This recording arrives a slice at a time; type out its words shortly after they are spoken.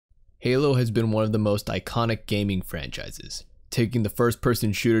Halo has been one of the most iconic gaming franchises, taking the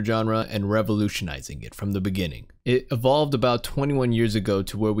first-person shooter genre and revolutionizing it from the beginning. It evolved about 21 years ago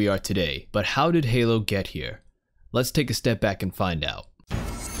to where we are today, but how did Halo get here? Let's take a step back and find out.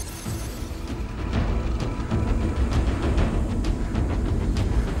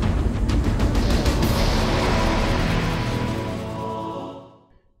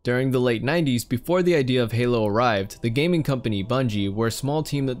 During the late 90s, before the idea of Halo arrived, the gaming company Bungie were a small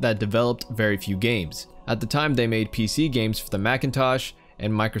team that developed very few games. At the time, they made PC games for the Macintosh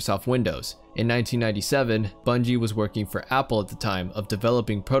and Microsoft Windows. In 1997, Bungie was working for Apple at the time of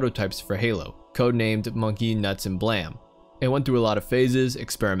developing prototypes for Halo, codenamed Monkey, Nuts, and Blam. It went through a lot of phases,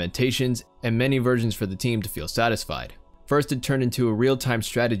 experimentations, and many versions for the team to feel satisfied. First, it turned into a real-time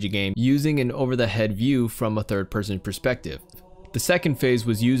strategy game using an over-the-head view from a third-person perspective. The second phase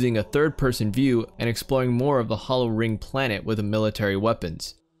was using a third-person view and exploring more of the Hollow Ring planet with military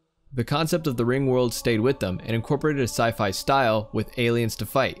weapons. The concept of the ring world stayed with them and incorporated a sci-fi style with aliens to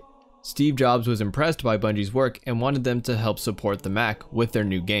fight. Steve Jobs was impressed by Bungie's work and wanted them to help support the Mac with their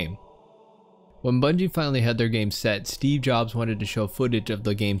new game. When Bungie finally had their game set, Steve Jobs wanted to show footage of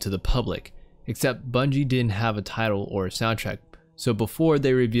the game to the public, except Bungie didn't have a title or a soundtrack, so before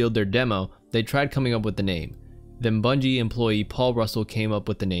they revealed their demo, they tried coming up with the name. Then Bungie employee Paul Russell came up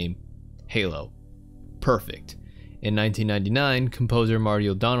with the name Halo. Perfect. In 1999, composer Marty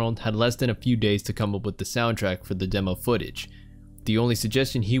O'Donnell had less than a few days to come up with the soundtrack for the demo footage. The only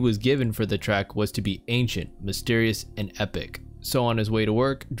suggestion he was given for the track was to be ancient, mysterious, and epic. So on his way to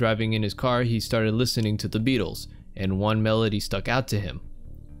work, driving in his car, he started listening to the Beatles, and one melody stuck out to him.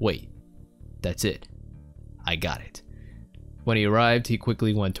 Wait, that's it. I got it. When he arrived, he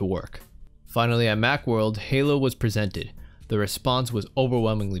quickly went to work. Finally, at Macworld, Halo was presented. The response was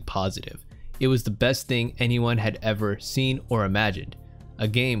overwhelmingly positive. It was the best thing anyone had ever seen or imagined. A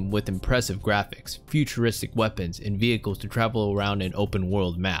game with impressive graphics, futuristic weapons, and vehicles to travel around an open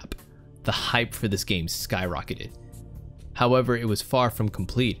world map. The hype for this game skyrocketed. However, it was far from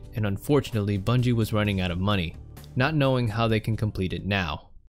complete, and unfortunately, Bungie was running out of money, not knowing how they can complete it now.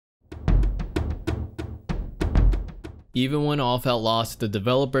 Even when all felt lost, the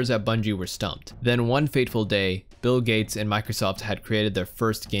developers at Bungie were stumped. Then one fateful day, Bill Gates and Microsoft had created their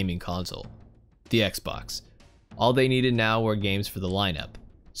first gaming console, the Xbox. All they needed now were games for the lineup.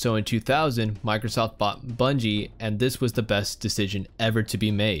 So in 2000, Microsoft bought Bungie, and this was the best decision ever to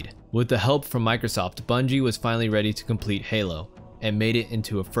be made. With the help from Microsoft, Bungie was finally ready to complete Halo, and made it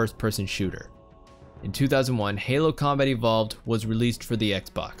into a first-person shooter. In 2001, Halo Combat Evolved was released for the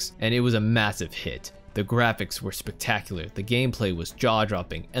Xbox, and it was a massive hit. The graphics were spectacular, the gameplay was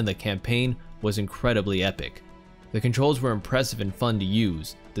jaw-dropping, and the campaign was incredibly epic. The controls were impressive and fun to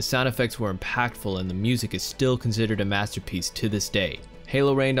use, the sound effects were impactful, and the music is still considered a masterpiece to this day.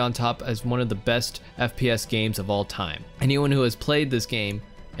 Halo reigned on top as one of the best FPS games of all time. Anyone who has played this game,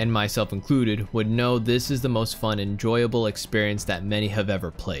 and myself included, would know this is the most fun and enjoyable experience that many have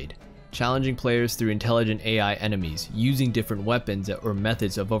ever played. Challenging players through intelligent AI enemies, using different weapons or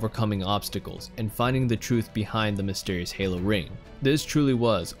methods of overcoming obstacles, and finding the truth behind the mysterious Halo ring. This truly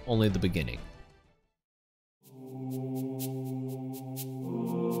was only the beginning.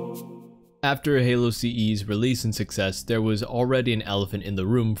 After Halo CE's release and success, there was already an elephant in the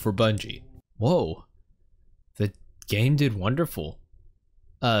room for Bungie. Whoa, the game did wonderful.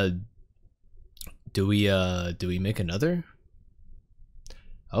 Do we make another?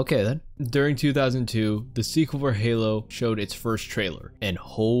 Okay then. During 2002, the sequel for Halo showed its first trailer, and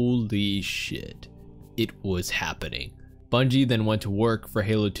holy shit, it was happening. Bungie then went to work for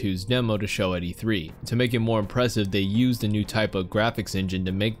Halo 2's demo to show at E3. To make it more impressive, they used a new type of graphics engine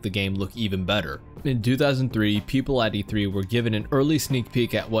to make the game look even better. In 2003, people at E3 were given an early sneak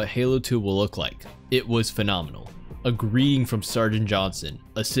peek at what Halo 2 will look like. It was phenomenal. A greeting from Sergeant Johnson,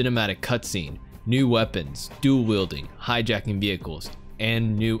 a cinematic cutscene, new weapons, dual wielding, hijacking vehicles,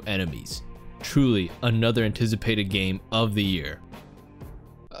 and new enemies. Truly another anticipated game of the year.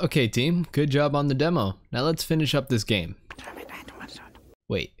 Okay team, good job on the demo. Now let's finish up this game.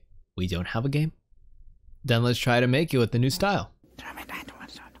 Wait, we don't have a game? Then let's try to make it with the new style.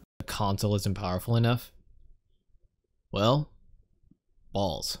 The console isn't powerful enough? Well,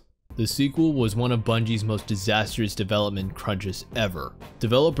 balls. The sequel was one of Bungie's most disastrous development crunches ever.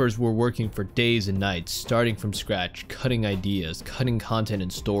 Developers were working for days and nights, starting from scratch, cutting ideas, cutting content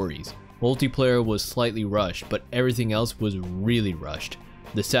and stories. Multiplayer was slightly rushed, but everything else was really rushed.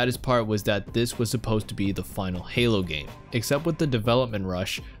 The saddest part was that this was supposed to be the final Halo game. Except with the development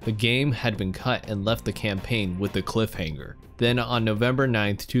rush, the game had been cut and left the campaign with a cliffhanger. Then on November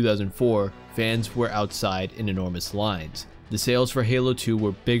 9th, 2004, fans were outside in enormous lines. The sales for Halo 2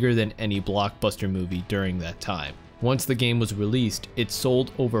 were bigger than any blockbuster movie during that time. Once the game was released, it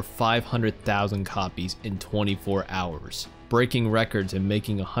sold over 500,000 copies in 24 hours, breaking records and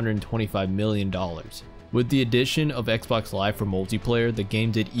making $125 million. With the addition of Xbox Live for multiplayer, the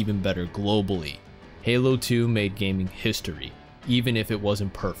game did even better globally. Halo 2 made gaming history, even if it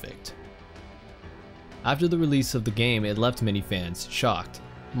wasn't perfect. After the release of the game, it left many fans shocked,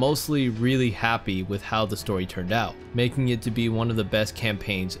 mostly really happy with how the story turned out, making it to be one of the best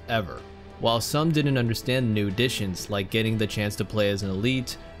campaigns ever. While some didn't understand the new additions, like getting the chance to play as an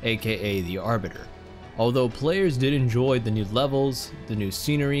elite, aka the Arbiter. Although players did enjoy the new levels, the new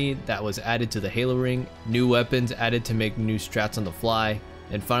scenery that was added to the Halo ring, new weapons added to make new strats on the fly,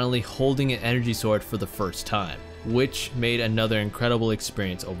 and finally holding an energy sword for the first time, which made another incredible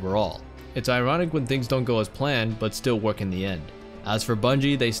experience overall. It's ironic when things don't go as planned, but still work in the end. As for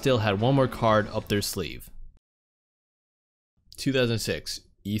Bungie, they still had one more card up their sleeve. 2006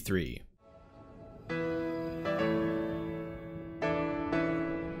 E3.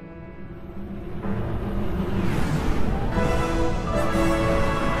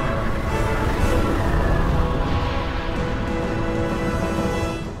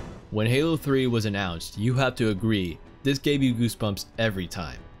 When Halo 3 was announced, you have to agree, this gave you goosebumps every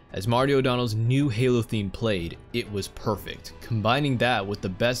time. As Marty O'Donnell's new Halo theme played, it was perfect, combining that with the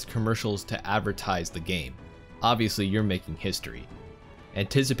best commercials to advertise the game. Obviously, you're making history.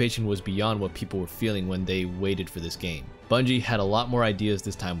 Anticipation was beyond what people were feeling when they waited for this game. Bungie had a lot more ideas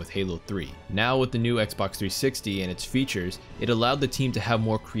this time with Halo 3. Now with the new Xbox 360 and its features, it allowed the team to have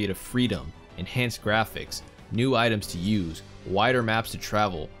more creative freedom, enhanced graphics, new items to use, wider maps to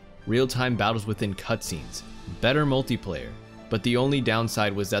travel, real-time battles within cutscenes, better multiplayer, but the only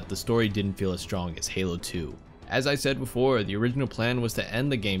downside was that the story didn't feel as strong as Halo 2. As I said before, the original plan was to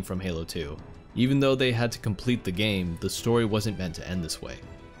end the game from Halo 2. Even though they had to complete the game, the story wasn't meant to end this way.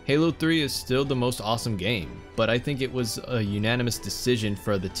 Halo 3 is still the most awesome game, but I think it was a unanimous decision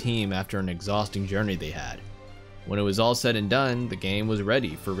for the team after an exhausting journey they had. When it was all said and done, the game was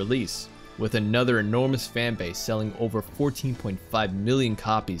ready for release, with another enormous fan base selling over 14.5 million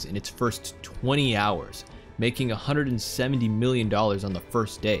copies in its first 20 hours, making $170 million on the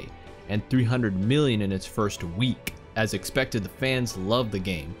first day, and $300 million in its first week. As expected, the fans loved the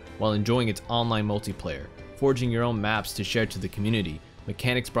game, while enjoying its online multiplayer, forging your own maps to share to the community,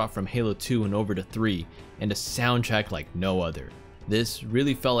 mechanics brought from Halo 2 and over to 3, and a soundtrack like no other. This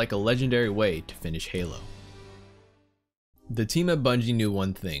really felt like a legendary way to finish Halo. The team at Bungie knew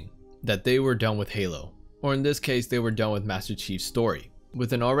one thing, that they were done with Halo, or in this case they were done with Master Chief's story.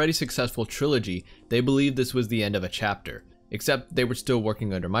 With an already successful trilogy, they believed this was the end of a chapter, except they were still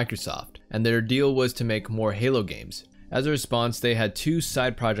working under Microsoft, and their deal was to make more Halo games. As a response, they had two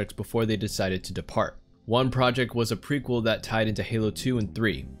side projects before they decided to depart. One project was a prequel that tied into Halo 2 and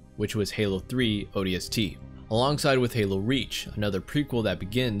 3, which was Halo 3 ODST, alongside with Halo Reach, another prequel that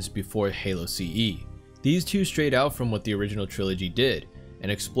begins before Halo CE. These two strayed out from what the original trilogy did,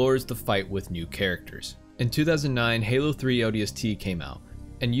 and explores the fight with new characters. In 2009, Halo 3 ODST came out,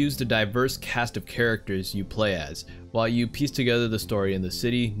 and used a diverse cast of characters you play as, while you piece together the story in the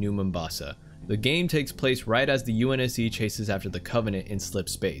city, New Mombasa. The game takes place right as the UNSC chases after the Covenant in slip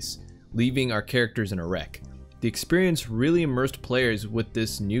space, leaving our characters in a wreck. The experience really immersed players with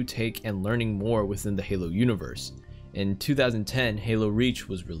this new take and learning more within the Halo universe. In 2010, Halo Reach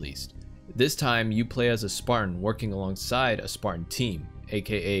was released. This time, you play as a Spartan working alongside a Spartan team,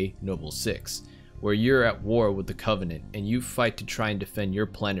 aka Noble 6, where you're at war with the Covenant and you fight to try and defend your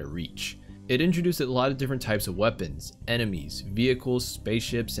planet Reach. It introduced a lot of different types of weapons, enemies, vehicles,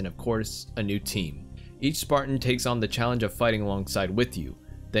 spaceships, and of course, a new team. Each Spartan takes on the challenge of fighting alongside with you,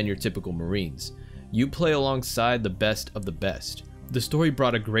 than your typical Marines. You play alongside the best of the best. The story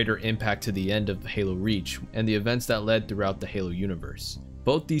brought a greater impact to the end of Halo Reach and the events that led throughout the Halo universe.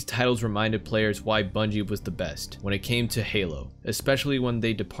 Both these titles reminded players why Bungie was the best when it came to Halo, especially when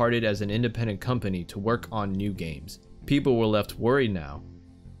they departed as an independent company to work on new games. People were left worried now.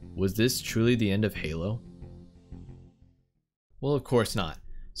 Was this truly the end of Halo? Well, of course not.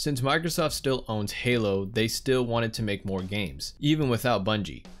 Since Microsoft still owns Halo, they still wanted to make more games, even without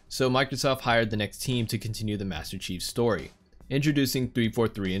Bungie. So Microsoft hired the next team to continue the Master Chief story, introducing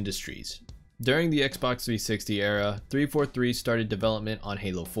 343 Industries. During the Xbox 360 era, 343 started development on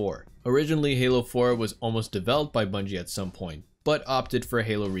Halo 4. Originally, Halo 4 was almost developed by Bungie at some point, but opted for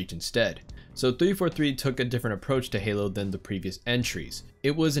Halo Reach instead. So 343 took a different approach to Halo than the previous entries.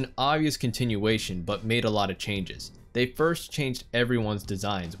 It was an obvious continuation, but made a lot of changes. They first changed everyone's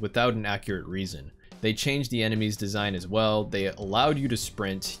designs without an accurate reason. They changed the enemies design as well. They allowed you to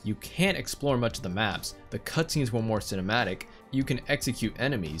sprint. You can't explore much of the maps. The cutscenes were more cinematic. You can execute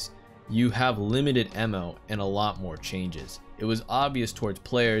enemies. You have limited ammo and a lot more changes. It was obvious towards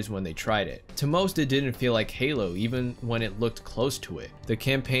players when they tried it. To most, it didn't feel like Halo even when it looked close to it. The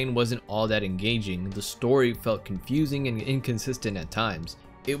campaign wasn't all that engaging. The story felt confusing and inconsistent at times.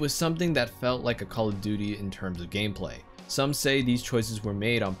 It was something that felt like a Call of Duty in terms of gameplay. Some say these choices were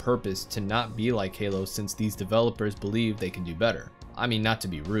made on purpose to not be like Halo since these developers believe they can do better. I mean, not to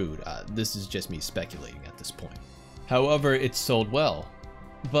be rude, this is just me speculating at this point. However, it sold well.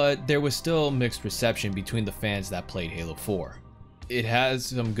 But there was still mixed reception between the fans that played Halo 4. It has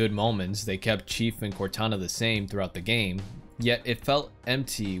some good moments. They kept Chief and Cortana the same throughout the game, yet it felt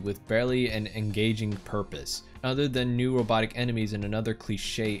empty with barely an engaging purpose, other than new robotic enemies and another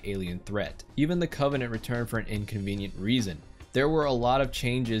cliche alien threat. Even the Covenant returned for an inconvenient reason. There were a lot of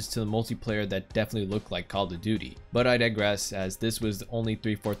changes to the multiplayer that definitely looked like Call of Duty, but I digress as this was only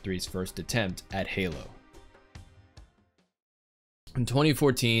 343's first attempt at Halo. In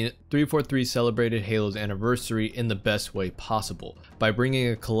 2014, 343 celebrated Halo's anniversary in the best way possible by bringing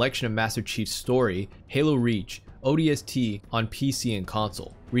a collection of Master Chief's story, Halo Reach, ODST on PC and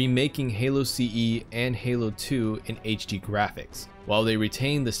console, remaking Halo CE and Halo 2 in HD graphics, while they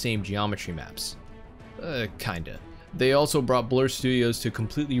retained the same geometry maps. Kinda. They also brought Blur Studios to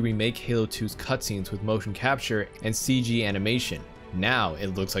completely remake Halo 2's cutscenes with motion capture and CG animation. Now it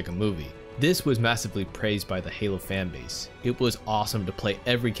looks like a movie. This was massively praised by the Halo fanbase. It was awesome to play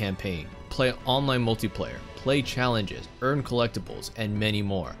every campaign, play online multiplayer, play challenges, earn collectibles, and many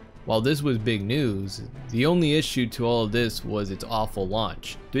more. While this was big news, the only issue to all of this was its awful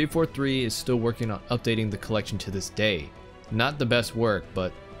launch. 343 is still working on updating the collection to this day. Not the best work,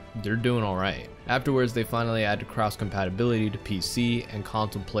 but they're doing alright. Afterwards, they finally added cross-compatibility to PC and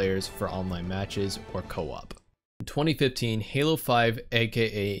console players for online matches or co-op. In 2015, Halo 5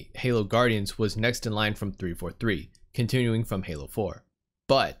 aka Halo Guardians was next in line from 343, continuing from Halo 4.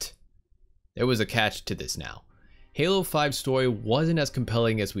 But there was a catch to this now. Halo 5's story wasn't as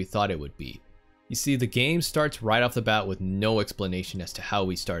compelling as we thought it would be. You see, the game starts right off the bat with no explanation as to how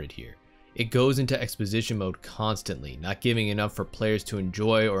we started here. It goes into exposition mode constantly, not giving enough for players to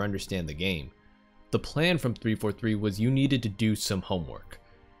enjoy or understand the game. The plan from 343 was you needed to do some homework.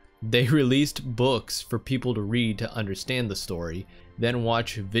 They released books for people to read to understand the story, then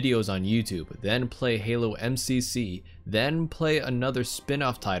watch videos on YouTube, then play Halo MCC, then play another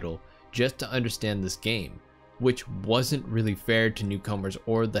spin-off title just to understand this game, which wasn't really fair to newcomers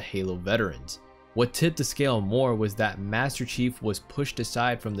or the Halo veterans. What tipped the scale more was that Master Chief was pushed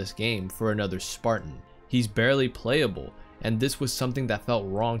aside from this game for another Spartan. He's barely playable, and this was something that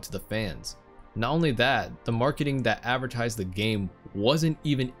felt wrong to the fans. Not only that, the marketing that advertised the game wasn't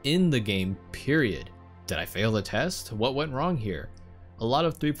even in the game, period. Did I fail the test? What went wrong here? A lot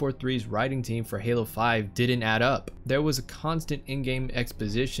of 343's writing team for Halo 5 didn't add up. There was a constant in-game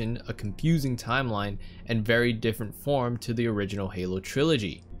exposition, a confusing timeline, and very different form to the original Halo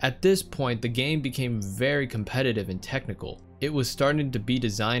trilogy. At this point, the game became very competitive and technical. It was starting to be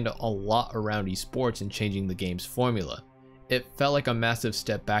designed a lot around esports and changing the game's formula. It felt like a massive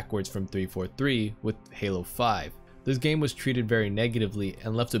step backwards from 343 with Halo 5. This game was treated very negatively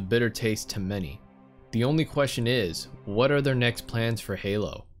and left a bitter taste to many. The only question is, what are their next plans for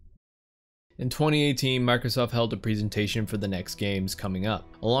Halo? In 2018, Microsoft held a presentation for the next games coming up,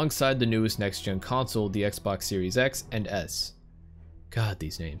 alongside the newest next-gen console, the Xbox Series X and S. God,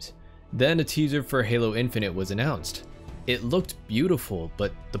 these names. Then a teaser for Halo Infinite was announced. It looked beautiful,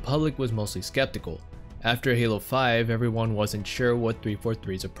 but the public was mostly skeptical. After Halo 5, everyone wasn't sure what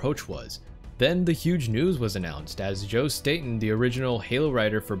 343's approach was. Then the huge news was announced as Joe Staten, the original Halo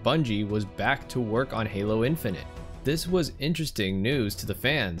writer for Bungie, was back to work on Halo Infinite. This was interesting news to the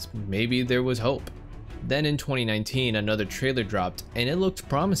fans. Maybe there was hope. Then in 2019, another trailer dropped and it looked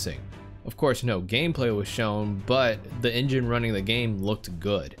promising. Of course, no gameplay was shown, but the engine running the game looked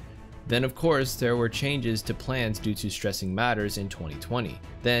good. Then of course, there were changes to plans due to stressing matters in 2020.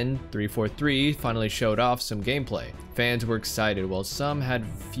 Then 343 finally showed off some gameplay. Fans were excited while some had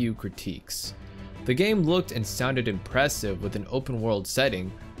few critiques. The game looked and sounded impressive with an open world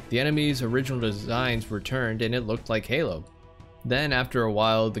setting. The enemies' original designs returned and it looked like Halo. Then after a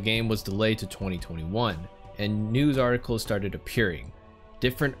while, the game was delayed to 2021 and news articles started appearing.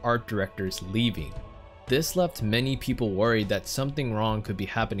 Different art directors leaving. This left many people worried that something wrong could be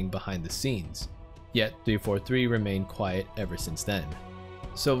happening behind the scenes. Yet 343 remained quiet ever since then.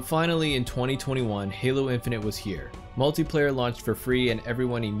 So finally in 2021, Halo Infinite was here. Multiplayer launched for free and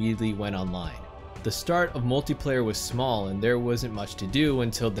everyone immediately went online. The start of multiplayer was small and there wasn't much to do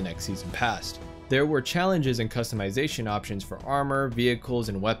until the next season passed. There were challenges and customization options for armor, vehicles,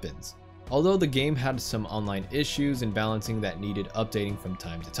 and weapons, although the game had some online issues and balancing that needed updating from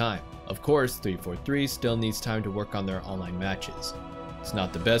time to time. Of course, 343 still needs time to work on their online matches. It's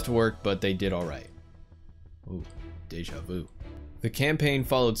not the best work, but they did alright. Ooh, deja vu. The campaign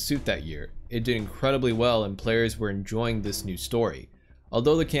followed suit that year. It did incredibly well and players were enjoying this new story.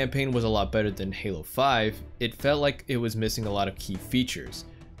 Although the campaign was a lot better than Halo 5, it felt like it was missing a lot of key features.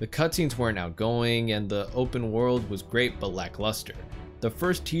 The cutscenes weren't outgoing and the open world was great but lackluster. The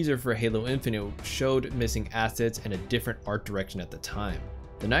first teaser for Halo Infinite showed missing assets and a different art direction at the time.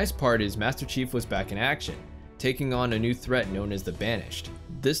 The nice part is Master Chief was back in action, taking on a new threat known as the Banished.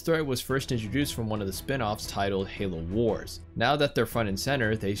 This threat was first introduced from one of the spin-offs titled Halo Wars. Now that they're front and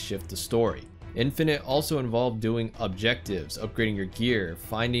center, they shift the story. Infinite also involved doing objectives, upgrading your gear,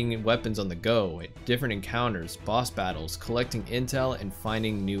 finding weapons on the go, different encounters, boss battles, collecting intel, and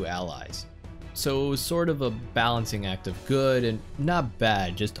finding new allies. So it was sort of a balancing act of good and not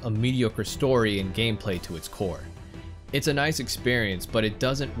bad, just a mediocre story and gameplay to its core. It's a nice experience, but it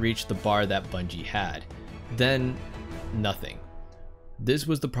doesn't reach the bar that Bungie had. Then, nothing. This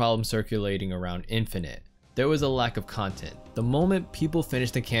was the problem circulating around Infinite. There was a lack of content. The moment people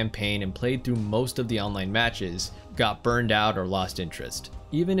finished the campaign and played through most of the online matches, got burned out or lost interest.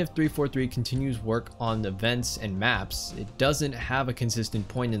 Even if 343 continues work on events and maps, it doesn't have a consistent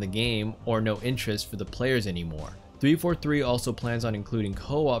point in the game or no interest for the players anymore. 343 also plans on including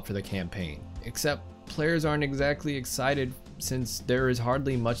co-op for the campaign, except players aren't exactly excited since there is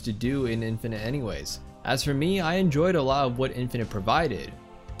hardly much to do in Infinite anyways. As for me, I enjoyed a lot of what Infinite provided,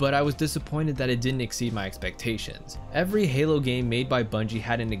 but I was disappointed that it didn't exceed my expectations. Every Halo game made by Bungie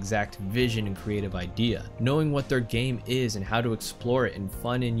had an exact vision and creative idea, knowing what their game is and how to explore it in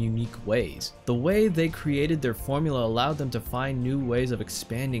fun and unique ways. The way they created their formula allowed them to find new ways of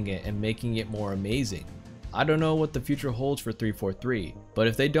expanding it and making it more amazing. I don't know what the future holds for 343, but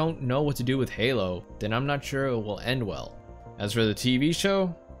if they don't know what to do with Halo, then I'm not sure it will end well. As for the TV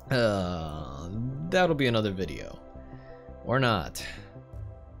show, that'll be another video. Or not.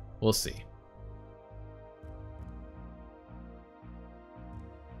 We'll see.